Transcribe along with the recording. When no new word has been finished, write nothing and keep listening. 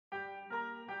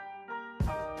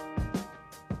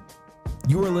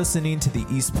You are listening to the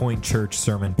East Point Church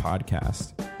Sermon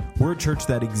Podcast. We're a church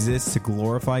that exists to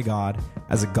glorify God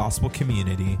as a gospel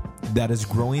community that is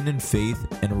growing in faith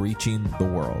and reaching the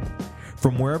world.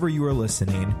 From wherever you are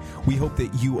listening, we hope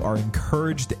that you are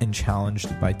encouraged and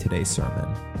challenged by today's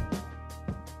sermon.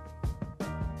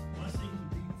 Blessing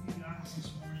to be with you guys this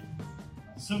morning.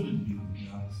 So good to be with you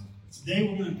guys. Today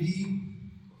we're going to be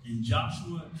in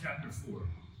Joshua chapter 4.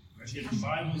 If you have your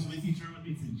Bibles with you, turn with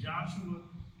me to Joshua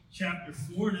chapter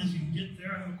 4. And as you get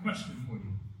there, I have a question for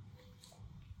you.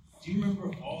 Do you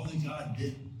remember all that God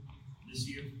did this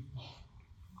year?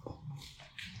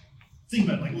 Think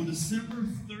about it, like on December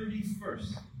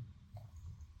 31st.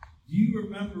 Do you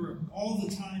remember all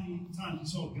the times you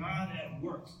saw God at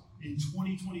work in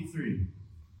 2023?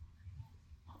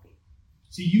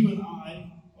 See, you and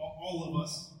I, all of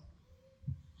us,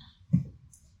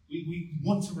 we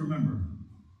want to remember,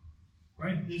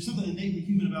 right? There's something innately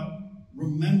human about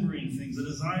remembering things, a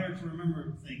desire to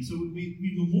remember things. So we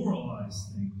memorialize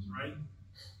things, right?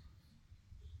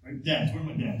 Right? Dads, where are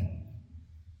my dads?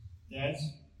 Dads?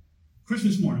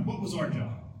 Christmas morning, what was our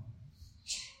job?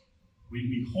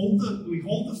 We hold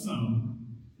the phone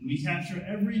and we capture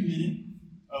every minute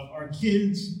of our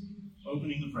kids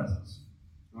opening the presents.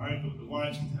 All right, the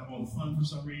wives get to have all the fun for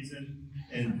some reason,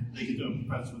 and they get to open the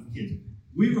presents with the kids.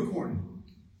 We record it.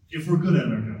 If we're good at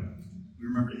our job, we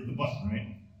remember to hit the button,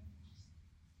 right?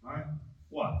 All right.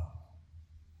 Why?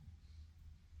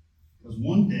 Because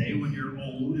one day when you're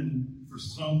old and for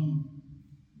some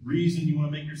reason you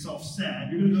want to make yourself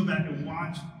sad, you're going to go back and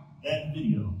watch that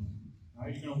video. All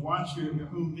right? You're going to watch your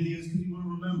home videos because you want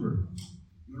to remember.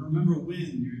 You want to remember when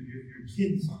your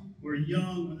kids were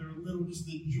young, when they were little, just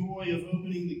the joy of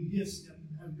opening the gifts,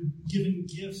 have been given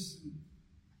gifts. And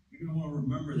you're going to want to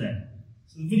remember that.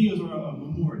 So the videos are a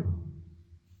memorial.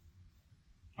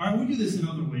 All right, we do this in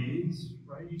other ways,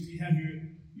 right? You have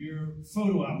your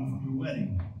photo album from your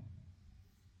wedding.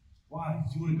 Why?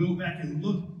 Because you want to go back and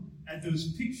look at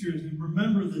those pictures and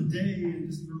remember the day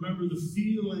and just remember the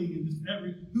feeling and just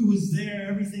who was there,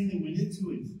 everything that went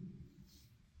into it.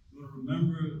 You want to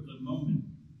remember the moment.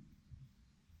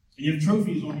 And you have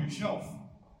trophies on your shelf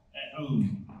at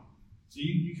home. So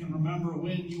you can remember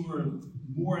when you were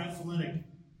more athletic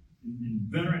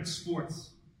and better at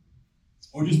sports.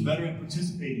 Or just better at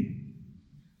participating.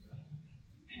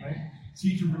 Right? So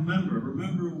you can remember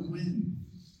when.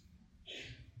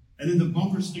 And then the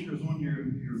bumper stickers on your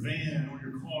van or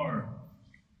your car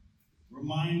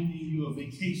reminding you of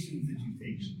vacations that you've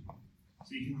taken.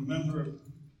 So you can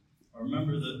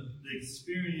remember the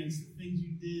experience, the things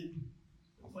you did,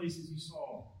 the places you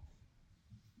saw.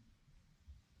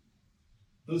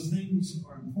 Those things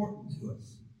are important to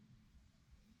us.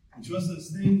 And to us,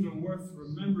 those things are worth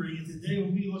remembering. And today,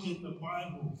 when we look at the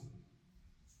Bible,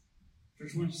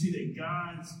 church, I want you to see that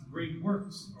God's great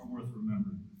works are worth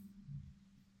remembering.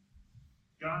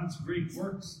 God's great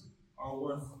works are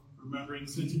worth remembering.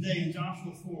 So today, in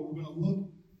Joshua 4, we're going to look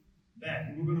back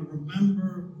and we're going to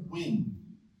remember when.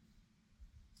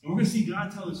 And we're going to see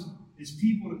God tell his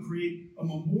people to create a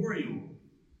memorial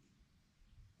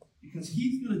because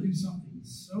he's going to do something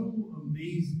so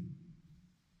amazing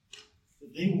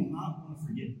that they will not want to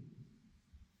forget.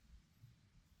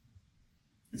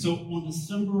 And so on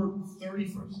December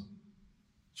 31st,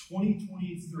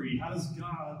 2023, how does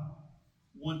God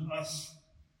want us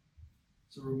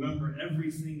to remember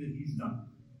everything that he's done?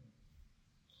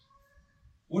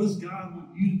 What does God want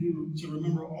you to do to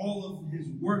remember all of his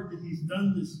work that he's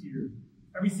done this year?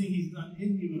 Everything he's done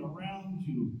in you and around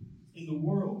you, in the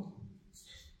world.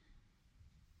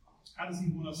 How does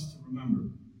he want us to remember?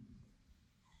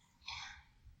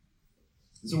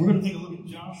 So we're going to take a look at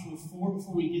Joshua 4.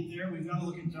 Before we get there, we've got to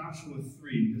look at Joshua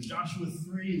 3. Because Joshua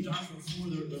 3 and Joshua 4,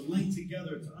 they're linked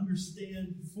together. To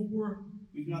understand 4,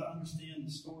 we've got to understand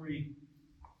the story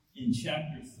in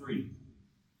chapter 3.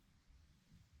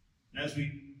 And as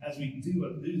we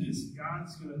do this,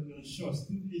 God's going to show us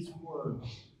through his word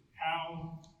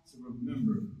how to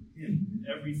remember him and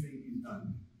everything he's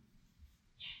done.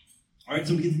 All right,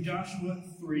 so we get to Joshua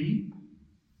 3.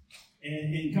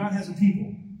 And God has a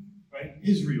people. Right?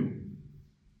 Israel.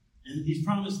 And he's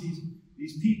promised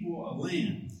these people a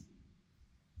land.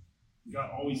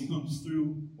 God always comes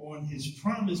through on his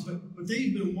promise, but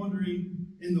they've been wandering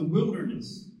in the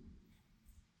wilderness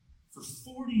for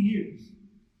 40 years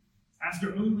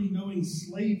after only knowing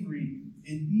slavery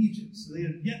in Egypt. So they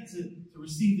have yet to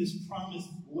receive this promised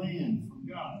land from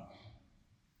God.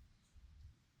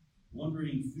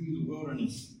 Wandering through the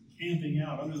wilderness, camping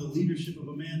out under the leadership of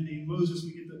a man named Moses.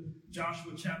 We get to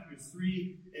Joshua chapter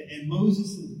 3, and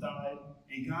Moses has died,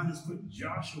 and God has put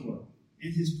Joshua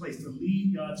in his place to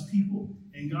lead God's people.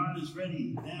 And God is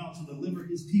ready now to deliver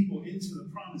his people into the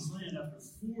promised land after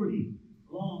 40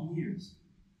 long years.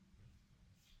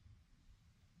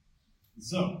 And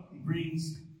so he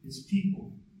brings his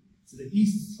people to the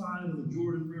east side of the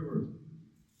Jordan River.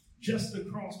 Just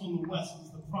across on the west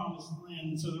is the promised land.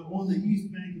 And so they're on the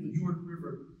east bank of the Jordan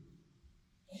River.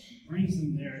 He brings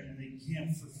them there and they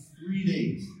camp for 3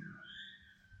 days.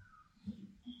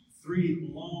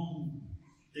 3 long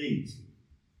days.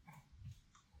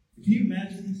 Can you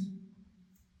imagine this?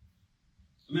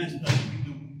 Imagine that you've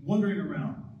been wandering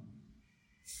around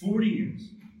 40 years.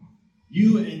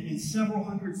 You and several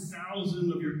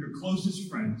 100,000 of your closest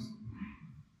friends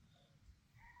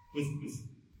with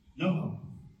no home.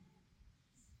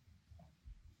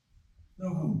 No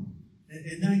home.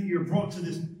 And now you're brought to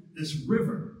this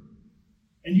river.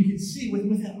 And you can see,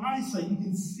 with that eyesight, you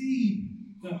can see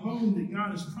the home that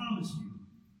God has promised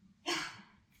you.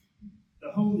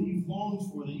 The home that you've longed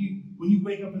for, when you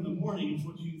wake up in the morning, it's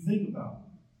what you think about.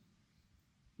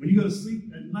 When you go to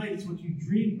sleep at night, it's what you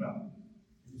dream about.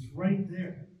 And it's right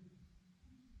there.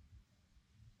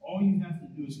 All you have to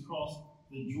do is cross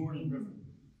the Jordan River.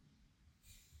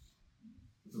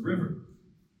 It's a river.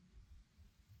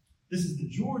 This is the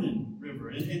Jordan River.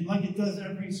 And like it does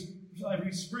every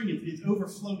spring, it's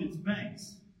overflowed its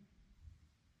banks.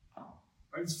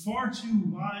 Right? It's far too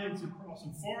wide to cross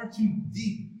and far too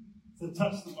deep to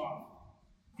touch the bottom.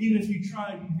 Even if you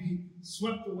tried, you'd be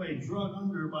swept away, dragged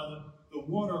under by the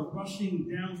water rushing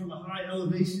down from a high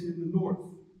elevation in the north.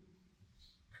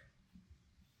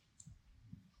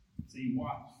 So you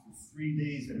watch for 3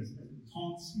 days as it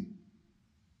taunts you,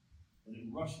 as it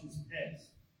rushes past.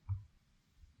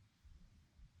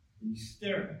 And you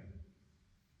stare at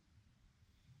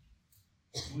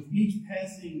it. With each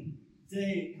passing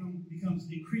day, it becomes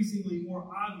increasingly more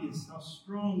obvious how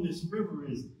strong this river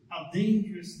is, how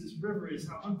dangerous this river is,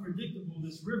 how unpredictable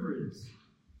this river is.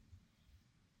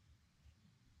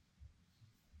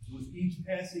 With each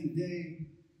passing day,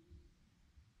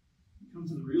 you come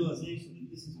to the realization that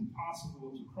this is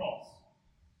impossible to cross.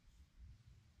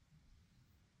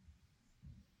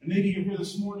 And maybe you're here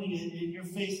this morning and you're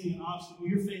facing an obstacle,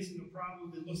 you're facing a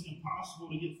problem that looks impossible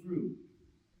to get through.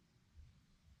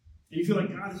 And you feel like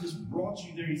God has just brought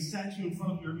you there. He sat you in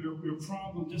front of your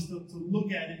problem just to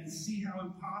look at it and see how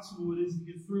impossible it is to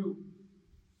get through.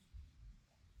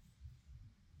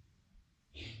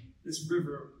 This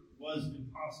river was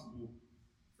impossible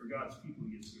for God's people to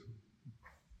get through.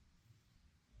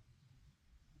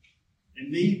 And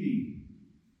maybe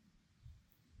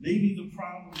the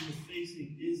problem you're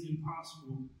facing is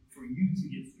impossible for you to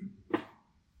get through.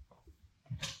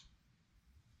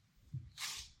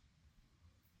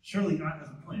 Surely God has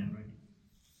a plan, right?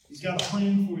 He's got a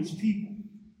plan for his people.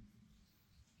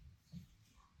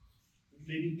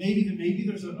 Maybe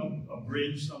there's a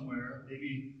bridge somewhere.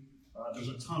 Maybe there's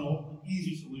a tunnel, an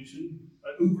easy solution.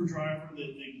 An Uber driver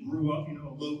that grew up, a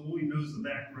local. He knows the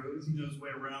back roads. He knows the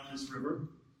way around this river.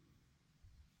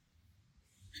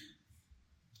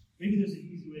 Maybe there's an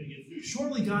easy way to get through.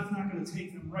 Surely God's not going to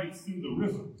take them right through the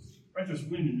river. Right? There's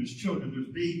women, there's children, there's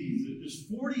babies. There's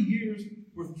 40 years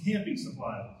worth of camping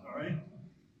supplies, all right?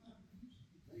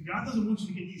 God doesn't want you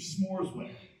to get your s'mores wet,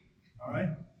 all right?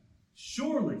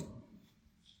 Surely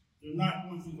they're not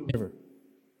going through the river.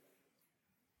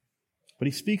 But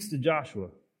he speaks to Joshua.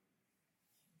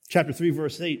 Chapter 3,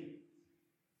 verse 8.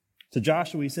 To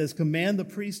Joshua, he says, "Command the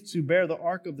priests to bear the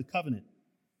ark of the covenant.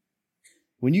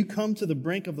 When you come to the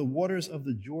brink of the waters of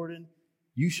the Jordan,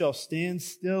 you shall stand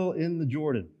still in the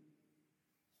Jordan."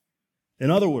 In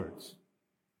other words,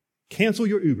 cancel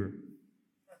your Uber.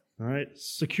 All right?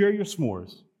 Secure your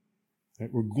s'mores. All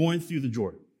right? We're going through the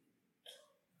Jordan.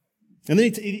 And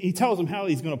then he tells them how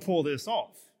he's going to pull this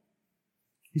off.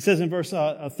 He says in verse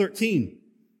 13,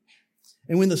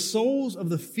 "And when the soles of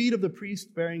the feet of the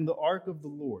priest bearing the ark of the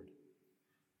Lord,"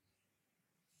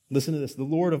 listen to this, "the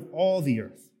Lord of all the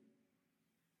earth,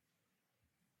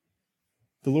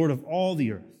 the Lord of all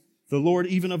the earth, the Lord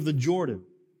even of the Jordan,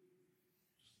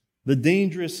 the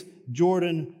dangerous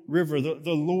Jordan River,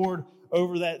 the Lord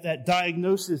over that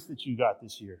diagnosis that you got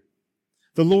this year,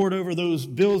 the Lord over those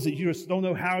bills that you just don't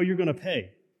know how you're going to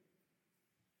pay,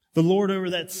 the Lord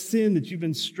over that sin that you've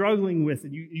been struggling with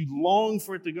and you long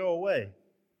for it to go away,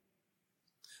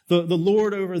 the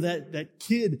Lord over that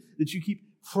kid that you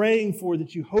keep praying for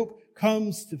that you hope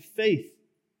comes to faith,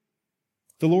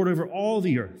 the Lord over all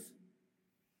the earth.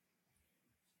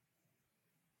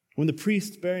 When the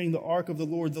priest bearing the ark of the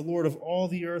Lord of all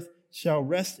the earth, shall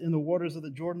rest in the waters of the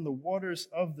Jordan, the waters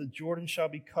of the Jordan shall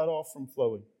be cut off from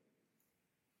flowing.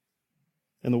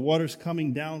 And the waters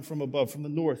coming down from above, from the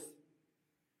north,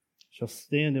 shall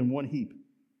stand in one heap.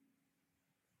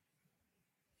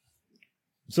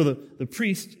 So the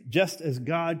priest, just as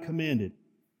God commanded,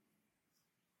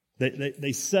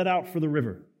 they set out for the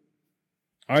river.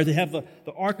 All right, they have the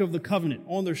Ark of the Covenant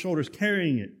on their shoulders,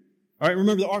 carrying it. All right,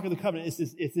 remember the Ark of the Covenant,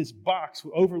 it's this box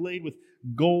overlaid with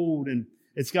gold, and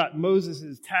it's got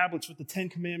Moses' tablets with the 10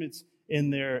 Commandments in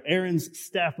there, Aaron's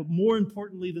staff, but more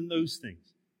importantly than those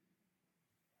things,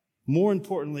 more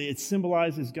importantly, it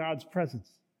symbolizes God's presence.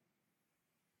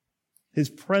 His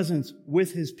presence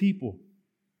with his people.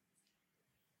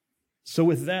 So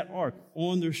with that ark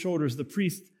on their shoulders, the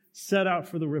priests set out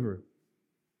for the river.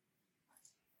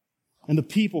 And the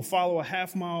people follow a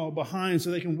half mile behind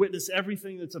so they can witness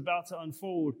everything that's about to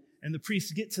unfold. And the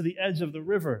priests get to the edge of the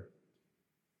river,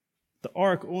 the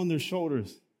ark on their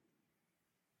shoulders.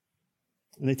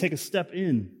 And they take a step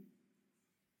in.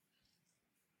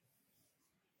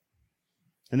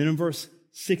 And then in verse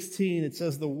 16, it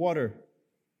says, the water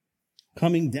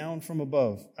coming down from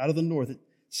above, out of the north, it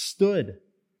stood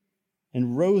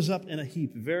and rose up in a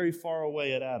heap very far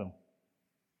away at Adam.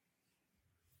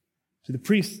 So the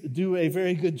priests do a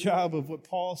very good job of what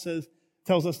Paul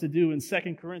tells us to do in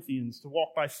 2 Corinthians, to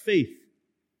walk by faith,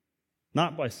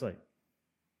 not by sight.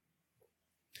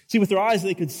 See, with their eyes,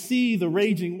 they could see the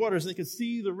raging waters. They could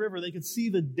see the river. They could see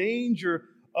the danger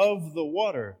of the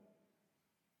water.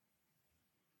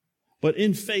 But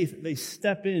in faith, they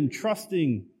step in,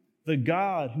 trusting the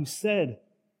God who said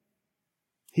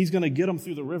he's going to get them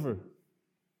through the river.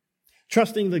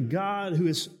 Trusting the God who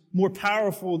is more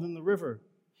powerful than the river,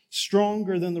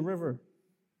 stronger than the river.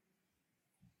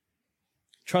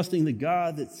 Trusting the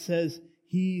God that says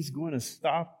he's going to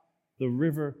stop the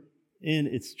river in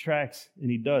its tracks, and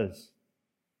he does.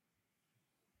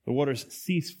 The waters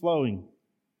cease flowing.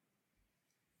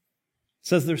 It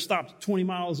says they're stopped 20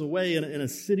 miles away in a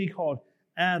city called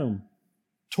Adam.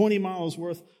 20 miles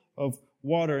worth of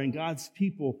water, and God's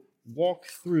people walk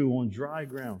through on dry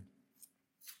ground.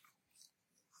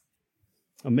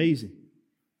 Amazing.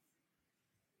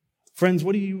 Friends,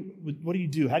 what do you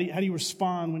do? How do you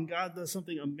respond when God does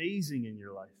something amazing in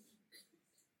your life?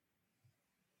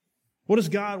 What does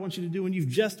God want you to do when you've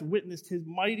just witnessed his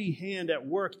mighty hand at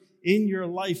work in your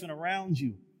life and around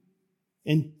you?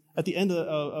 And at the end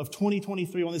of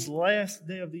 2023, on this last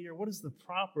day of the year, what is the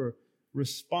proper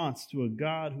response to a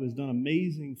God who has done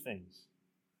amazing things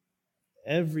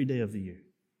every day of the year?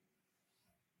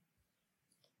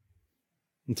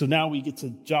 And so now we get to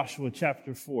Joshua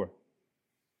chapter 4.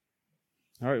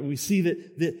 All right, we see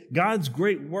that God's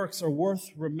great works are worth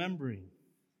remembering.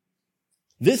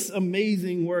 This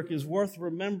amazing work is worth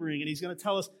remembering, and he's going to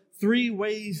tell us 3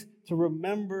 ways to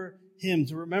remember him,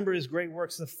 to remember his great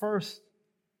works. The first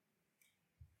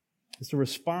is to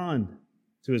respond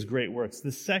to his great works.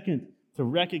 The second, to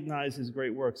recognize his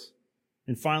great works.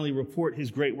 And finally, report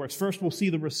his great works. First, we'll see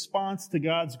the response to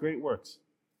God's great works.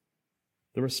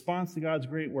 The response to God's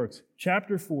great works.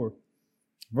 Chapter 4,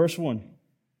 verse 1. It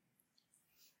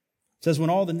says, when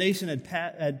all the nation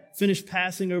had finished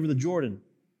passing over the Jordan,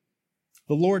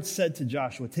 the Lord said to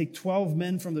Joshua, take 12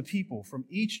 men from the people, from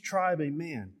each tribe a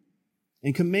man,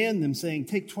 and command them, saying,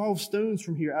 take 12 stones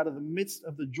from here out of the midst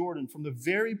of the Jordan, from the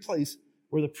very place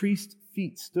where the priest's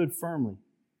feet stood firmly,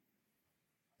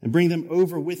 and bring them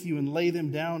over with you and lay them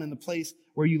down in the place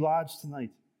where you lodge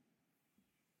tonight.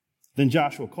 Then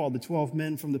Joshua called the 12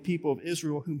 men from the people of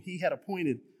Israel whom he had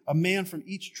appointed, a man from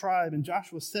each tribe. And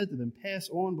Joshua said to them, pass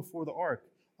on before the ark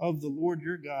of the Lord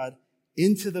your God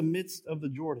into the midst of the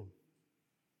Jordan,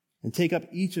 and take up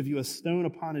each of you a stone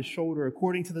upon his shoulder,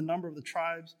 according to the number of the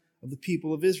tribes of the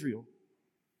people of Israel,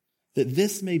 that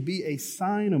this may be a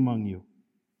sign among you.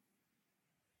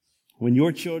 When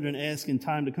your children ask in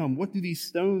time to come, what do these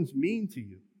stones mean to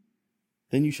you?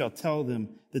 Then you shall tell them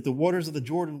that the waters of the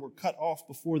Jordan were cut off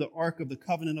before the ark of the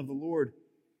covenant of the Lord.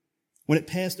 When it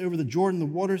passed over the Jordan, the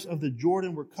waters of the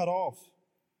Jordan were cut off.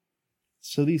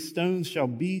 So these stones shall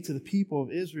be to the people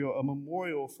of Israel a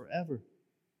memorial forever.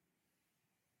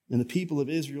 And the people of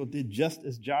Israel did just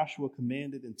as Joshua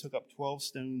commanded, and took up 12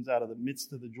 stones out of the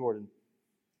midst of the Jordan,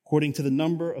 according to the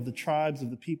number of the tribes of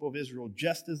the people of Israel,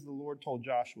 just as the Lord told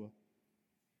Joshua.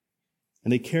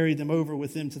 And they carried them over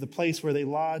with them to the place where they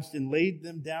lodged, and laid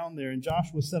them down there. And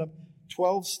Joshua set up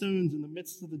 12 stones in the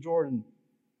midst of the Jordan,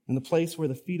 in the place where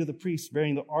the feet of the priests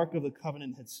bearing the ark of the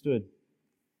covenant had stood.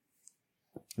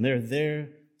 And they're there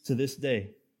to this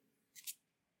day.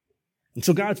 And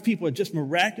so God's people had just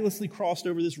miraculously crossed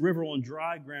over this river on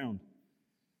dry ground.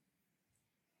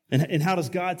 And how does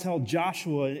God tell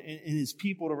Joshua and his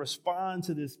people to respond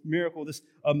to this miracle, this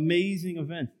amazing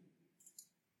event?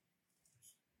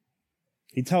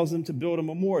 He tells them to build a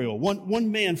memorial.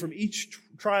 One man from each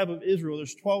tribe of Israel.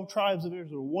 There's 12 tribes of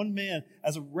Israel. One man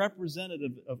as a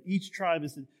representative of each tribe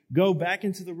is to go back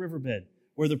into the riverbed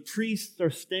where the priests are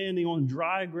standing on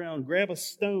dry ground, grab a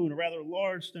stone, a rather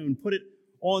large stone, put it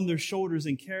on their shoulders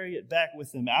and carry it back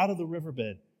with them out of the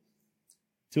riverbed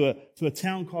to a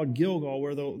town called Gilgal,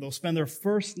 where they'll spend their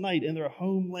first night in their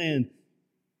homeland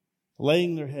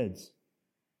laying their heads.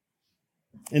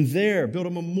 And there, build a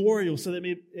memorial so that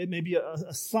it may be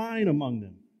a sign among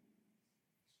them.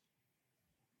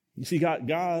 You see,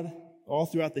 God, all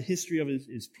throughout the history of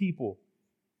his people,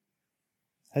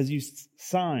 has used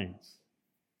signs.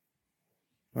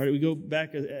 All right, we go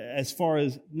back as far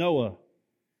as Noah.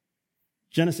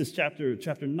 Genesis chapter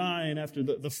 9, after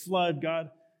the flood,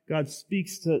 God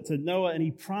speaks to Noah, and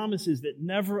he promises that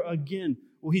never again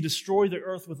will he destroy the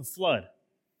earth with a flood.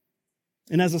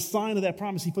 And as a sign of that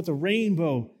promise, he puts a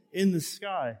rainbow in the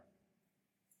sky.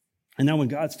 And now when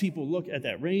God's people look at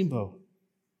that rainbow,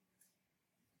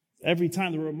 every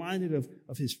time they're reminded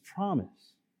of his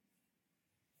promise.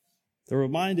 They're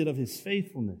reminded of his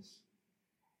faithfulness.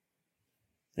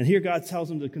 And here God tells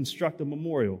them to construct a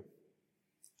memorial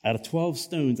out of 12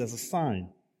 stones as a sign.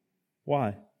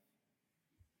 Why?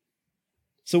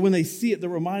 So when they see it, they're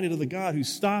reminded of the God who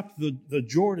stopped the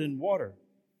Jordan water.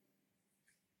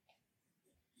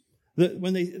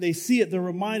 When they see it, they're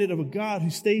reminded of a God who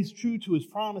stays true to his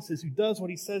promises, who does what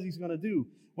he says he's going to do.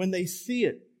 When they see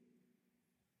it,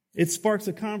 it sparks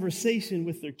a conversation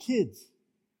with their kids.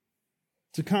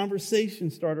 It's a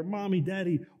conversation starter. Mommy,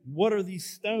 Daddy, what are these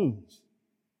stones?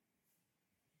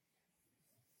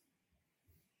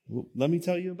 Well, let me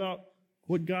tell you about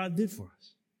what God did for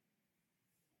us.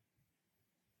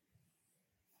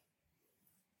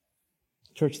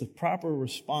 Church, the proper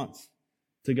response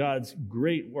to God's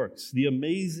great works, the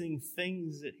amazing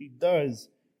things that he does,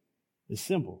 is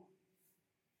simple.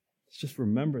 It's just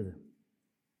remember them.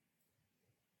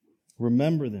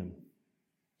 Remember them.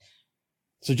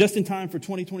 So just in time for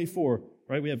 2024,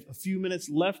 right? We have a few minutes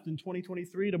left in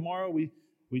 2023. Tomorrow we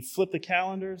flip the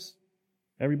calendars.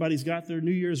 Everybody's got their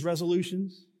New Year's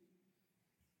resolutions.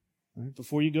 Right?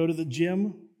 Before you go to the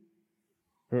gym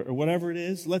or whatever it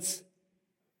is, let's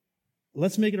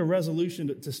make it a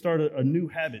resolution to start a new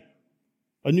habit,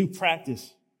 a new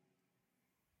practice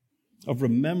of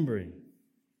remembering.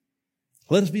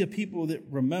 Let us be a people that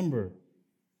remember.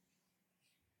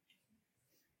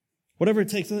 Whatever it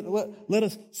takes, let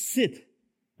us sit.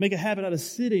 Make a habit out of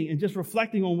sitting and just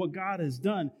reflecting on what God has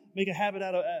done. Make a habit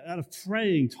out of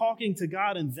praying, talking to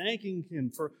God and thanking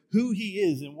him for who he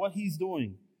is and what he's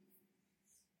doing.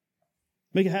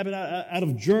 Make a habit out of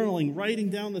journaling, writing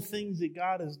down the things that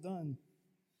God has done.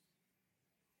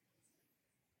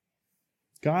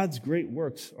 God's great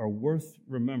works are worth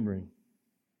remembering.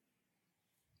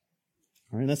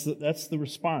 All right, that's the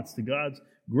response to God's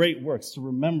great works, to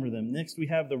remember them. Next, we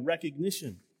have the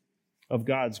recognition of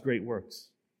God's great works.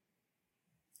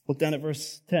 Look down at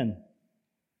verse 10.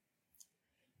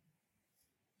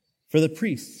 For the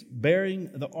priests bearing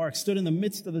the ark stood in the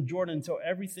midst of the Jordan until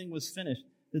everything was finished,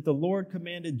 that the Lord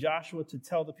commanded Joshua to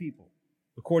tell the people,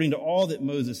 according to all that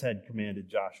Moses had commanded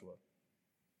Joshua.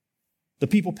 The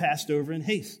people passed over in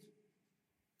haste.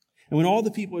 And when all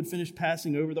the people had finished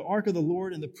passing over, the ark of the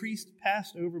Lord and the priest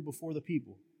passed over before the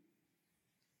people.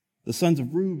 The sons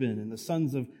of Reuben and the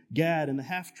sons of Gad and the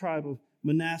half-tribe of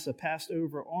Manasseh passed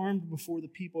over, armed before the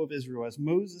people of Israel, as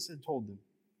Moses had told them.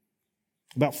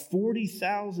 About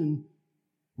 40,000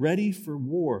 ready for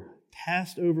war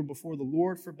passed over before the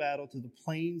Lord for battle to the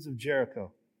plains of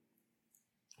Jericho.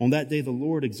 On that day, the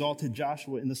Lord exalted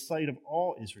Joshua in the sight of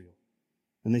all Israel,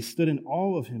 and they stood in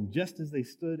awe of him, just as they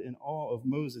stood in awe of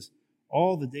Moses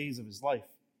all the days of his life.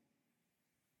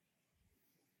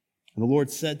 And the Lord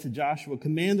said to Joshua,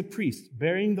 command the priests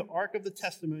bearing the ark of the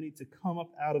testimony to come up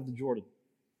out of the Jordan.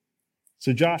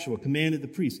 So Joshua commanded the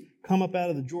priests, come up out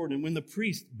of the Jordan. And when the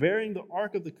priests bearing the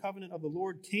ark of the covenant of the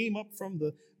Lord came up from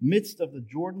the midst of the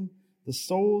Jordan, the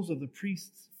soles of the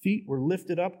priests' feet were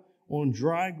lifted up on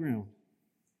dry ground.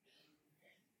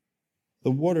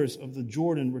 The waters of the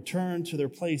Jordan returned to their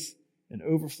place and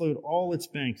overflowed all its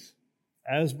banks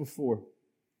as before.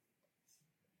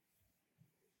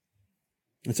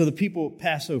 And so the people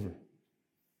pass over.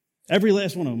 Every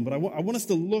last one of them. But I want us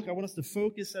to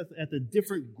focus at the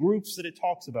different groups that it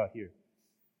talks about here.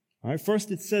 All right. First,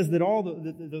 it says that all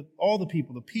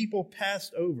the people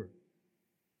passed over.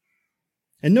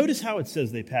 And notice how it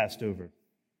says they passed over.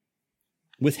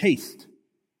 With haste.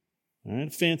 All right.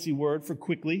 A fancy word for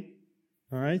quickly.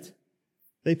 All right.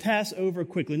 They pass over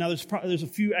quickly. Now, there's a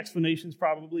few explanations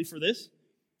probably for this.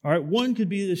 All right. One could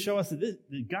be to show us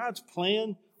that God's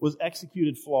plan was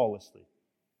executed flawlessly.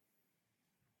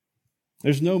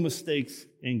 There's no mistakes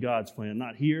in God's plan.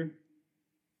 Not here,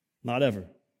 not ever.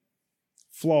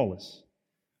 Flawless.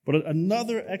 But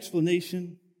another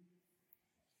explanation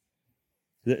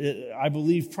that I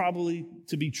believe probably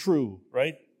to be true,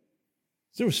 right?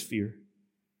 There was fear.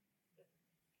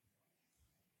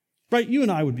 Right? You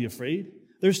and I would be afraid.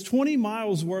 There's 20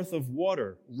 miles worth of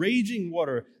water, raging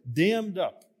water, dammed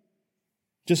up,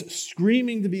 just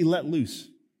screaming to be let loose.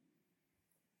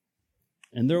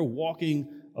 And they're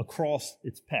walking across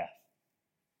its path.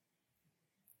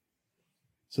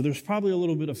 So there's probably a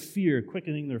little bit of fear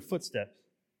quickening their footsteps.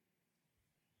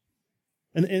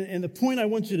 And the point I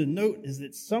want you to note is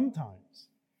that sometimes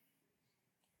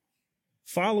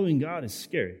following God is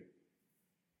scary.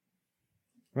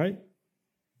 Right?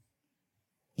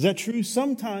 Is that true?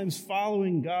 Sometimes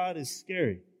following God is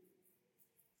scary.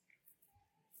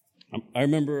 I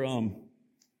remember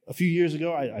a few years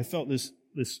ago, I felt this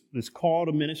call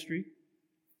to ministry.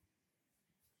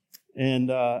 And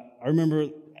I remember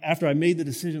after I made the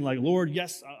decision, like, Lord,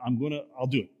 yes, I'll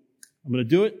do it. I'm going to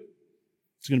do it.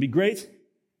 It's going to be great.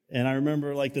 And I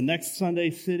remember like the next Sunday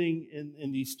sitting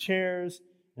in these chairs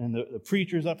and the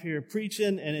preacher's up here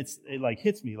preaching, and it like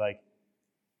hits me like,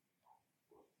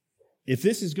 if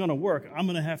this is going to work, I'm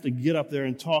going to have to get up there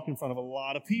and talk in front of a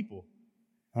lot of people.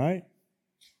 All right?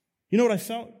 You know what I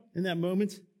felt in that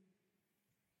moment?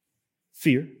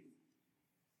 Fear.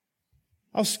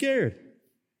 I was scared.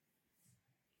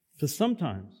 Because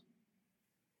sometimes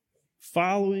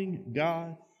following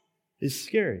God is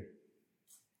scary.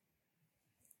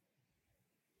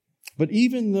 But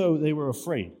even though they were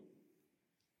afraid,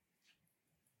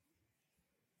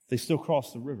 they still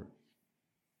crossed the river.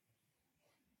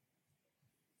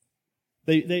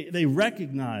 They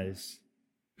recognized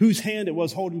whose hand it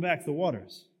was holding back the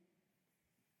waters.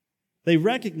 They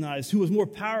recognized who was more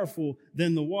powerful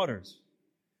than the waters.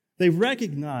 They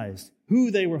recognized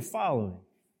who they were following.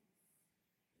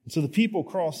 And so the people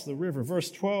crossed the river. Verse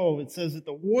 12, it says that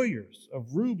the warriors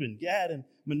of Reuben, Gad, and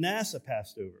Manasseh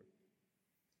passed over.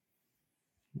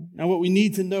 Now what we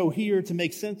need to know here to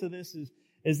make sense of this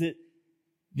is that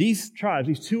these tribes,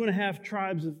 these 2.5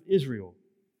 tribes of Israel,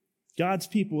 God's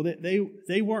people,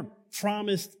 they weren't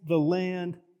promised the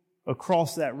land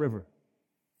across that river.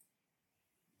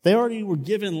 They already were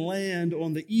given land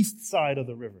on the east side of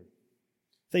the river.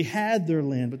 They had their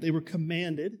land, but they were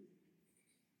commanded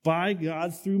by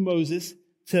God through Moses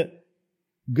to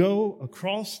go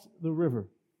across the river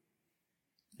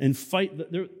and fight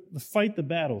the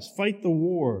battles, fight the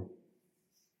war.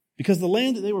 Because the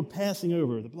land that they were passing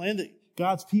over, the land that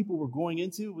God's people were going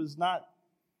into was not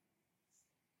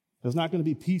going to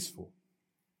be peaceful.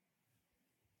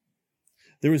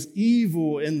 There was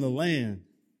evil in the land,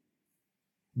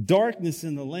 darkness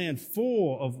in the land,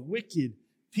 full of wicked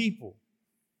people.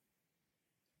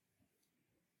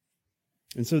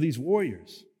 And so these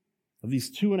warriors of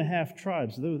these 2.5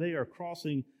 tribes, though they are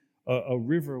crossing a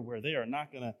river where they are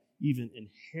not going to even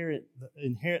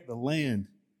inherit the land,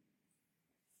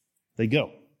 they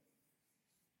go.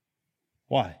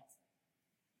 Why?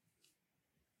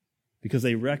 Because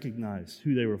they recognized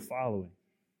who they were following.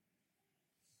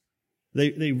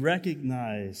 They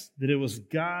recognized that it was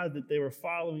God that they were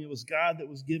following. It was God that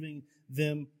was giving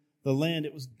them the land.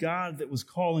 It was God that was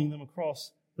calling them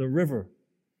across the river.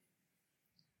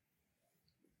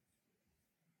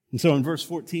 And so in verse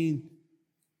 14,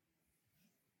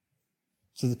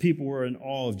 so the people were in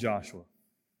awe of Joshua.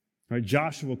 Right?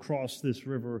 Joshua crossed this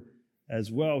river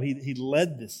as well. He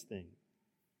led this thing.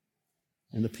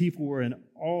 And the people were in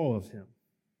awe of him.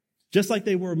 Just like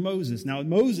they were Moses. Now,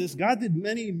 Moses, God did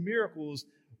many miracles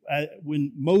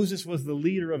when Moses was the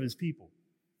leader of his people.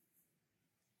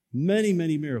 Many,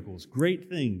 many miracles. Great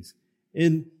things.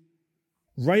 And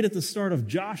right at the start of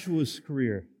Joshua's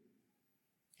career,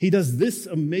 he does this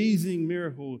amazing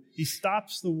miracle. He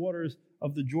stops the waters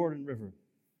of the Jordan River.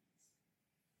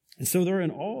 And so they're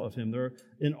in awe of him. They're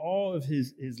in awe of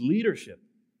his leadership.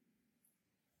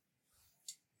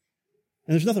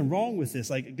 And there's nothing wrong with this.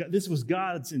 Like, this was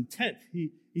God's intent.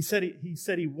 He said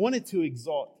he wanted to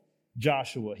exalt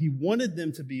Joshua. He wanted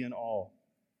them to be in awe.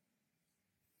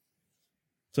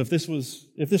 So if this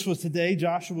was today,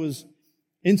 Joshua's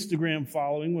Instagram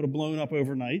following would have blown up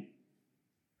overnight.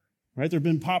 Right? There'd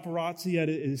been paparazzi at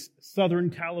his Southern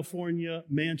California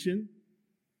mansion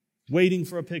waiting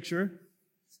for a picture.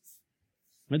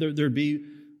 There'd be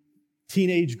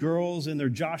teenage girls in their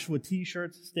Joshua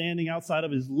t-shirts standing outside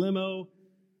of his limo,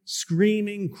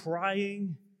 screaming,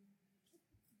 crying.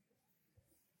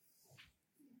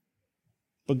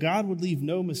 But God would leave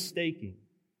no mistaking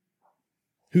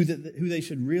who they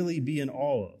should really be in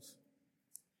awe of.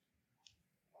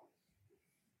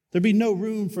 There'd be no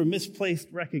room for misplaced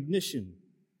recognition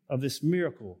of this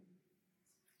miracle.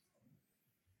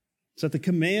 So at the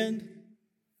command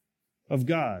of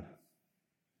God,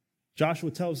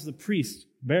 Joshua tells the priest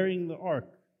bearing the ark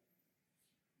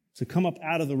to come up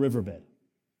out of the riverbed.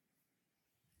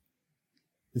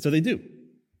 And so they do.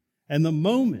 And the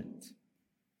moment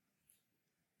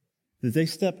that they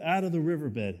step out of the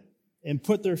riverbed and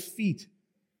put their feet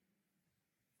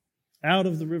out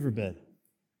of the riverbed,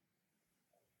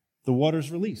 the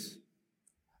waters release.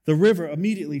 The river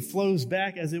immediately flows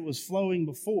back as it was flowing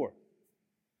before.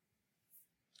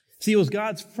 See, it was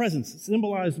God's presence,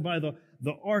 symbolized by the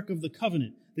Ark of the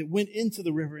Covenant, that went into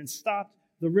the river and stopped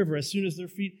the river. As soon as their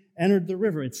feet entered the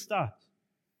river, it stopped.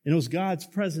 And it was God's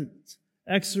presence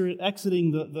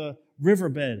exiting the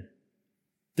riverbed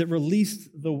that released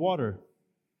the water.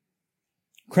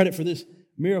 Credit for this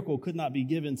miracle could not be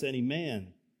given to any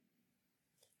man.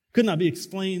 Could not be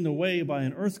explained away by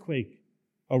an earthquake,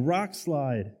 a rock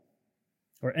slide,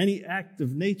 or any act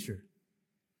of nature.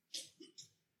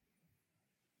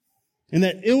 And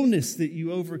that illness that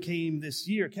you overcame this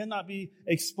year cannot be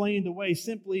explained away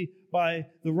simply by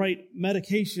the right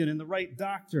medication and the right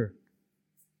doctor.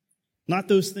 Not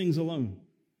those things alone.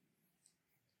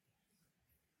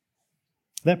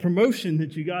 That promotion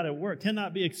that you got at work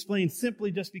cannot be explained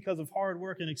simply just because of hard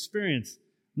work and experience.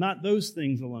 Not those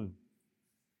things alone.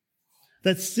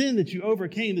 That sin that you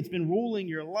overcame that's been ruling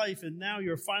your life and now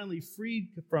you're finally freed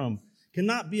from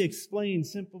cannot be explained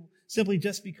simply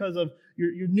just because of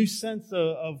your new sense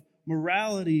of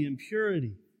morality and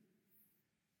purity.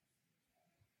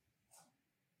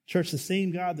 Church, the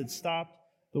same God that stopped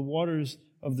the waters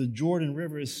of the Jordan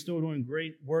River is still doing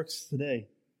great works today.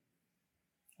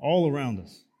 All around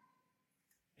us.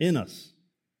 In us.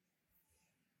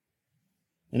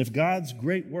 And if God's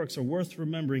great works are worth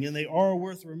remembering, and they are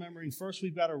worth remembering, first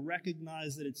we've got to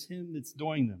recognize that it's Him that's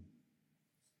doing them.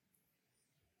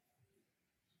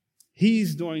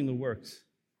 He's doing the works.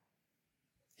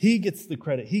 He gets the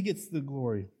credit. He gets the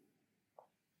glory.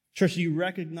 Church, do you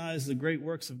recognize the great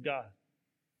works of God?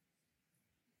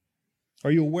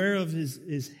 Are you aware of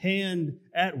His hand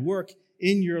at work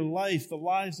in your life, the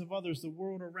lives of others, the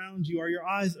world around you? Are your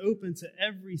eyes open to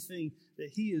everything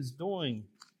that He is doing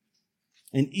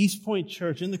in East Point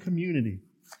Church, in the community?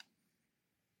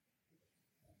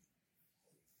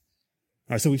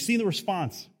 All right, so we've seen the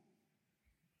response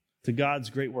to God's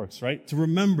great works, right? To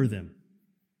remember them.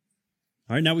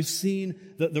 All right, now we've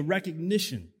seen the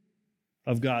recognition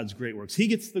of God's great works. He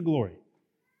gets the glory.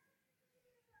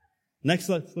 Next,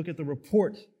 let's look at the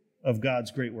report of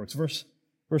God's great works. Verse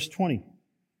 20.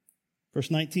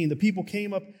 Verse 19. The people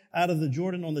came up out of the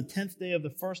Jordan on the 10th day of the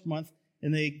first month,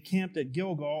 and they camped at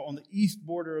Gilgal on the east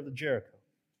border of the Jericho.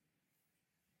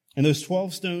 And those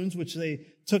 12 stones which they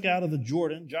took out of the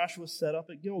Jordan, Joshua set up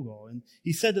at Gilgal. And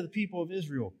he said to the people of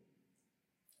Israel,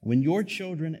 when your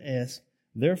children ask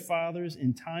their fathers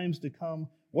in times to come,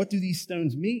 what do these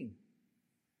stones mean?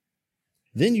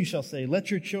 Then you shall say, let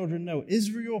your children know,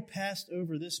 Israel passed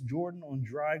over this Jordan on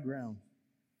dry ground.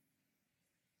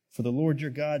 For the Lord your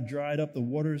God dried up the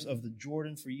waters of the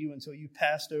Jordan for you until you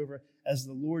passed over, as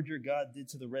the Lord your God did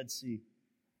to the Red Sea,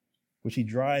 which He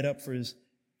dried up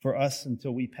for us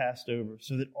until we passed over,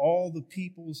 so that all the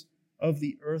peoples of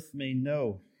the earth may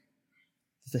know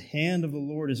that the hand of the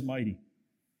Lord is mighty,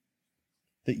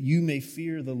 that you may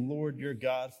fear the Lord your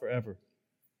God forever.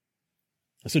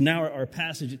 So now our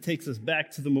passage, it takes us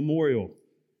back to the memorial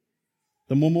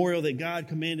that God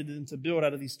commanded them to build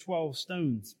out of these 12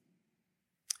 stones.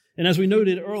 And as we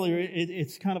noted earlier,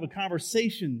 it's kind of a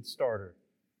conversation starter.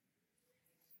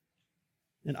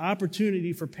 An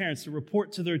opportunity for parents to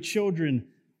report to their children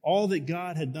all that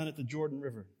God had done at the Jordan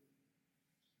River.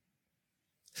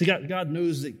 See, God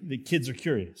knows that kids are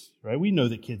curious, right? We know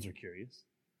that kids are curious.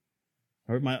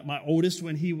 My oldest,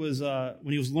 when he was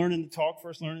learning to talk,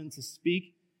 first learning to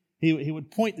speak, he would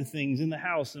point to things in the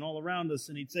house and all around us,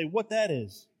 and he'd say, "What that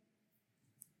is?"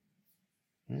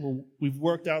 Well, we've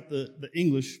worked out the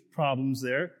English problems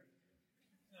there,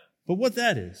 but what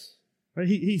that is, right?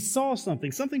 He saw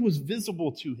something. Something was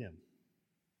visible to him,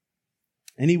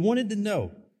 and he wanted to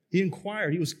know. He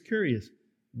inquired. He was curious.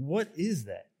 What is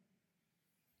that?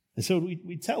 And so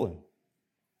we tell him.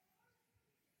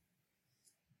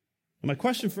 And my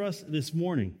question for us this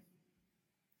morning,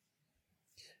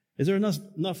 is there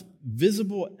enough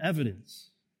visible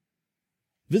evidence,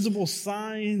 visible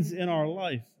signs in our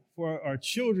life for our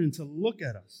children to look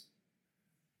at us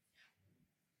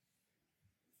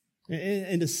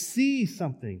and to see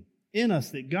something in us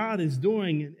that God is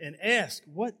doing and ask,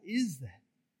 what is that?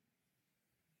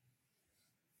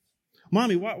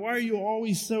 Mommy, why are you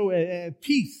always so at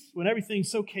peace when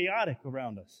everything's so chaotic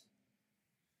around us?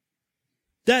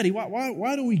 Daddy,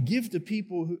 why do we give to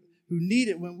people who need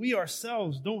it when we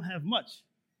ourselves don't have much?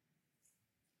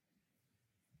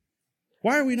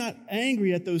 Why are we not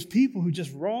angry at those people who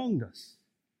just wronged us?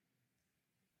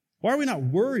 Why are we not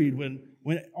worried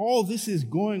when all this is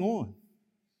going on?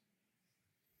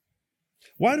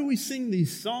 Why do we sing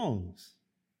these songs?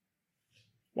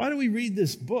 Why do we read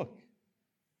this book?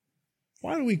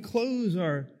 Why do we close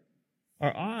our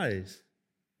eyes?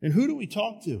 And who do we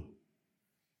talk to?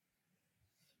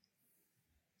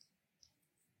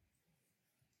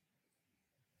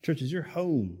 Church, is your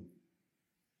home,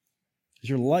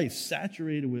 is your life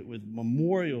saturated with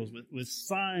memorials, with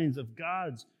signs of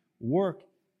God's work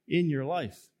in your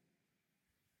life?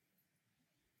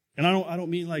 And I don't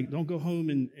mean like, don't go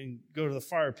home and go to the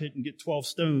fire pit and get 12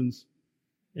 stones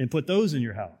and put those in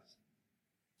your house.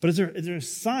 But is there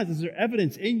signs, is there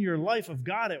evidence in your life of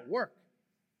God at work?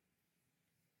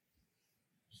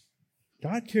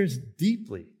 God cares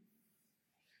deeply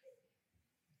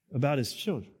about his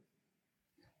children.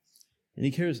 And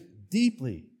he cares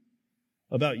deeply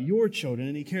about your children.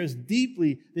 And he cares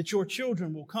deeply that your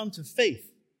children will come to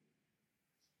faith.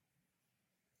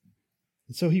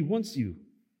 And so he wants you.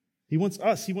 He wants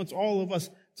us. He wants all of us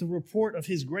to report of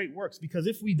his great works. Because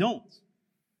if we don't,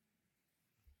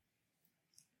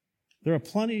 there are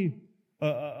plenty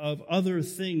of other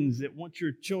things that want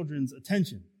your children's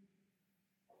attention.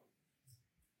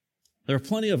 There are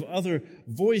plenty of other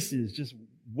voices just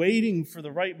waiting for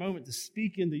the right moment to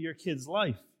speak into your kid's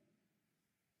life.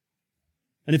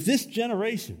 And if this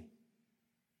generation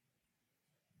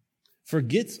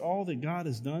forgets all that God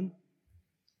has done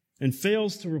and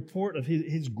fails to report of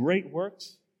his great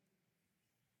works,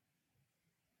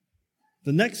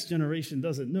 the next generation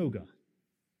doesn't know God.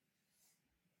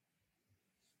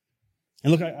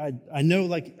 And look, I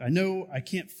know I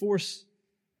can't force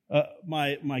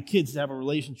my kids to have a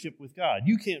relationship with God.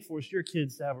 You can't force your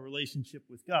kids to have a relationship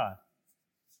with God.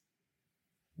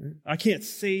 I can't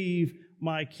save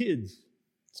my kids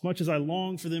as much as I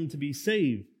long for them to be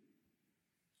saved.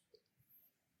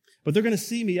 But they're going to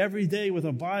see me every day with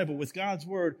a Bible, with God's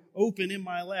Word open in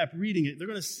my lap, reading it. They're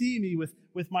going to see me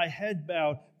with my head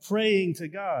bowed, praying to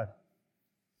God.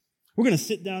 We're going to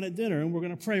sit down at dinner and we're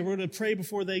going to pray. We're going to pray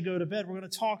before they go to bed. We're going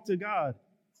to talk to God.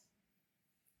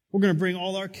 We're going to bring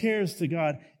all our cares to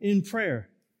God in prayer.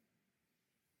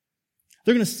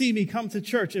 They're going to see me come to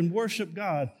church and worship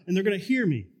God, and they're going to hear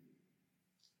me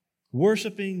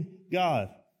worshiping God.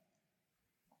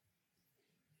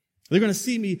 They're going to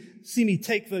see me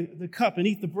take the cup and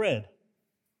eat the bread.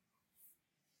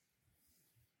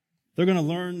 They're going to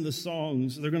learn the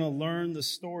songs. They're going to learn the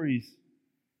stories.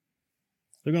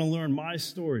 They're going to learn my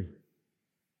story.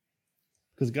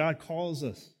 Because God calls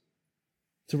us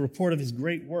to report of his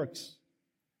great works.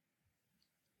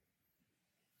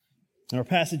 And our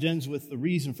passage ends with the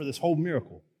reason for this whole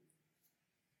miracle.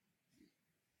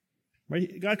 Right?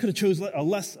 God could have chosen a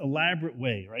less elaborate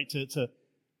way, right, to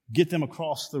get them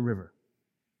across the river.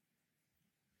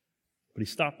 But he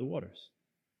stopped the waters.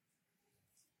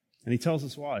 And he tells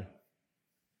us why.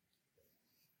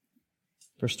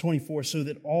 Verse 24, so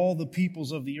that all the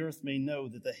peoples of the earth may know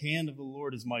that the hand of the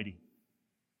Lord is mighty,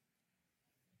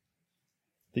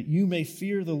 that you may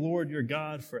fear the Lord your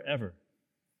God forever.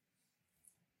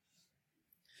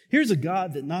 Here's a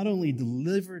God that not only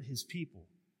delivered his people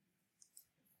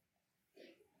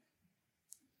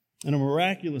in a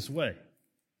miraculous way,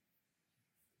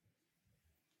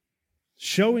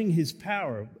 showing his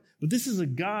power, but this is a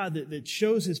God that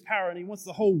shows his power, and he wants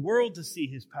the whole world to see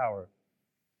his power.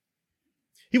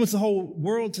 He wants the whole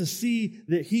world to see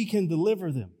that he can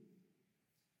deliver them.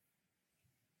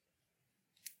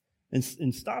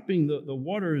 And stopping the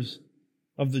waters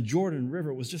of the Jordan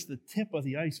River was just the tip of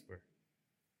the iceberg.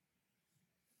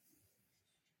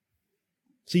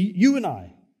 See, you and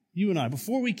I,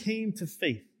 before we came to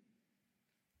faith,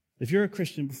 if you're a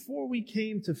Christian, before we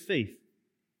came to faith,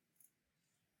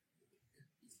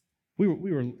 we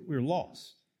were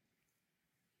lost.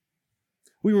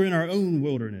 We were in our own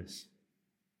wilderness.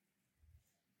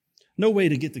 No way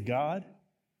to get to God.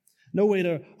 No way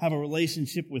to have a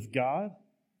relationship with God.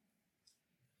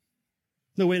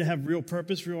 No way to have real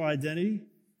purpose, real identity.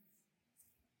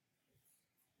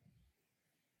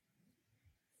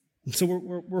 And so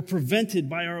we're prevented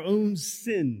by our own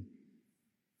sin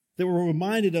that we're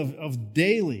reminded of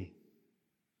daily.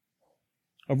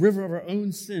 A river of our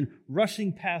own sin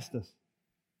rushing past us.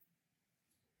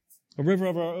 A river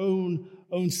of our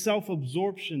own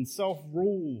self-absorption,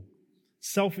 self-rule,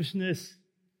 selfishness.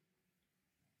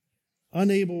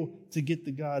 unable to get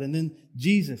to God. And then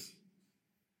Jesus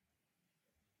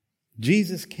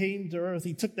came to earth.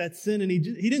 He took that sin and he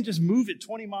didn't just move it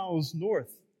 20 miles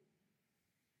north.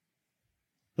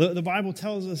 The Bible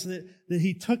tells us that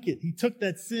he took it. He took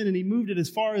that sin and he moved it as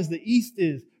far as the east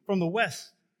is from the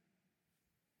west.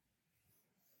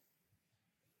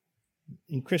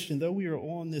 And Christian, though we are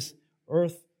on this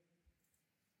earth,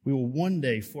 we will one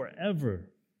day forever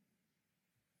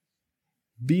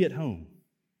be at home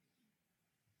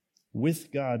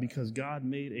with God because God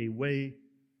made a way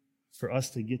for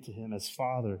us to get to him as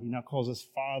Father. He now calls us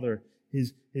Father.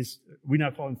 We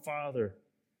now call him Father.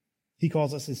 He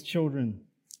calls us his children.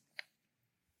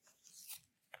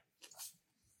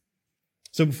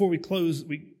 So before we close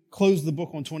the book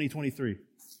on 2023.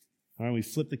 All right, we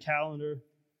flip the calendar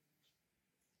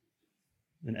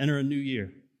and enter a new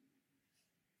year.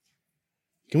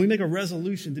 Can we make a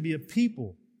resolution to be a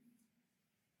people,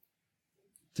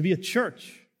 to be a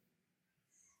church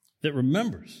that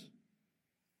remembers?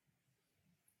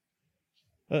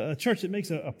 A church that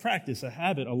makes a practice, a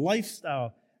habit, a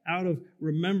lifestyle out of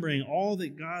remembering all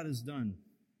that God has done,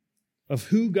 of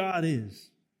who God is,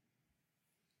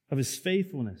 of his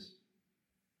faithfulness.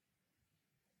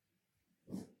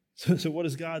 So what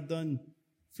has God done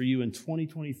for you in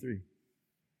 2023?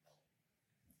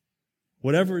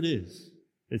 Whatever it is,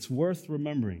 it's worth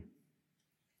remembering.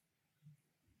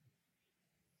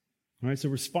 All right, so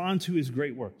respond to his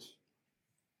great works.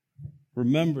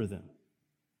 Remember them.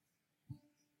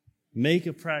 Make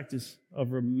a practice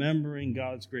of remembering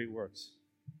God's great works.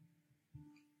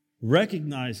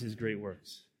 Recognize his great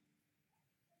works.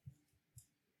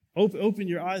 Open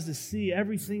your eyes to see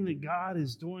everything that God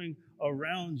is doing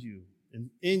around you and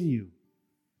in you.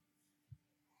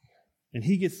 And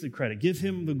he gets the credit. Give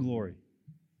him the glory.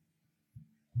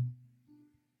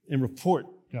 And report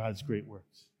God's great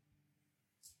works.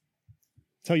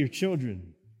 Tell your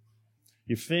children,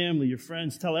 your family, your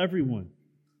friends, tell everyone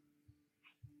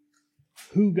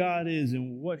who God is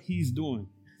and what he's doing,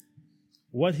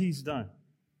 what he's done.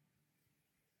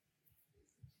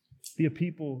 Be a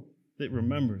people that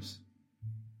remembers.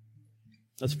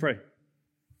 Let's pray.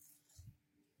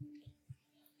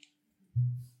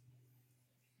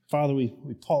 Father, we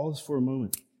pause for a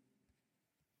moment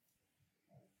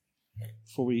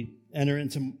before we enter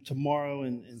into tomorrow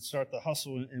and start the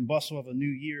hustle and bustle of a new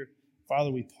year. Father,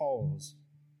 we pause.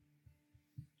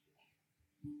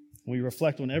 We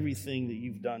reflect on everything that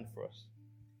you've done for us.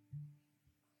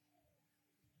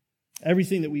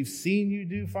 Everything that we've seen you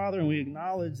do, Father, and we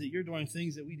acknowledge that you're doing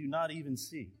things that we do not even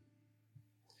see.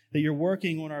 That you're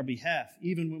working on our behalf,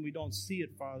 even when we don't see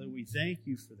it, Father. We thank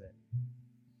you for that.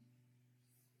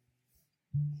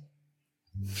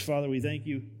 Father, we thank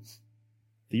you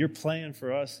that your plan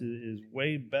for us is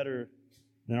way better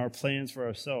than our plans for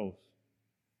ourselves.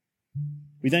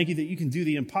 We thank you that you can do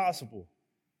the impossible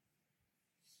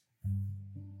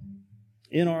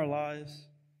in our lives,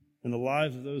 in the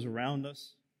lives of those around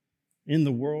us, in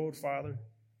the world, Father.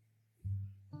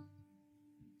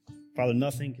 Father,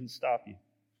 nothing can stop you.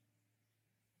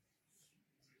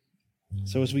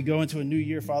 So as we go into a new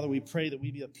year, Father, we pray that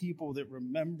we be a people that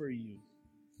remember you.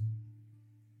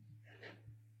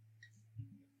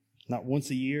 Not once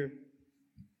a year,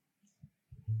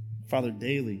 Father,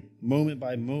 daily, moment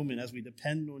by moment, as we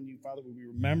depend on you, Father, we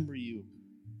remember you.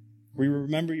 We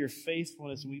remember your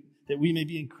faithfulness, that we may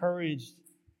be encouraged,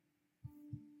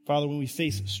 Father, when we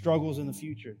face struggles in the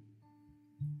future.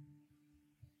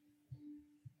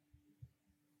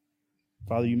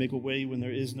 Father, you make a way when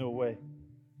there is no way.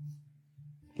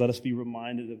 Let us be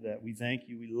reminded of that. We thank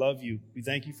you. We love you. We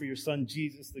thank you for your Son,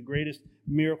 Jesus, the greatest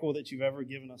miracle that you've ever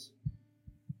given us.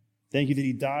 Thank you that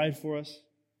he died for us,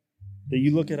 that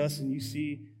you look at us and you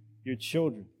see your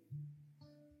children.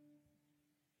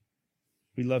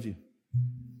 We love you.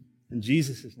 In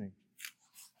Jesus' name,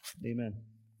 amen.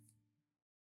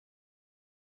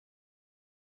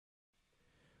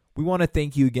 We want to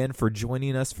thank you again for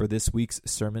joining us for this week's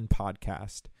sermon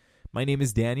podcast. My name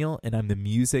is Daniel, and I'm the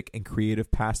music and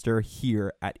creative pastor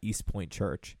here at East Point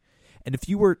Church. And if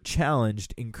you were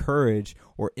challenged, encouraged,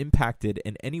 or impacted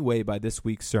in any way by this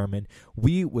week's sermon,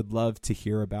 we would love to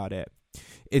hear about it.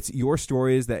 It's your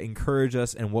stories that encourage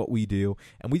us in what we do,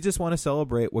 and we just want to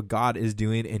celebrate what God is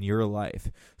doing in your life.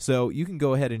 So you can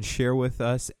go ahead and share with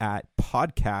us at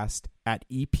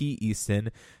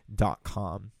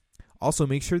podcast@epeaston.com. Also,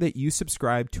 make sure that you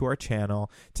subscribe to our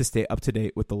channel to stay up to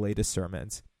date with the latest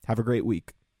sermons. Have a great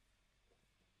week.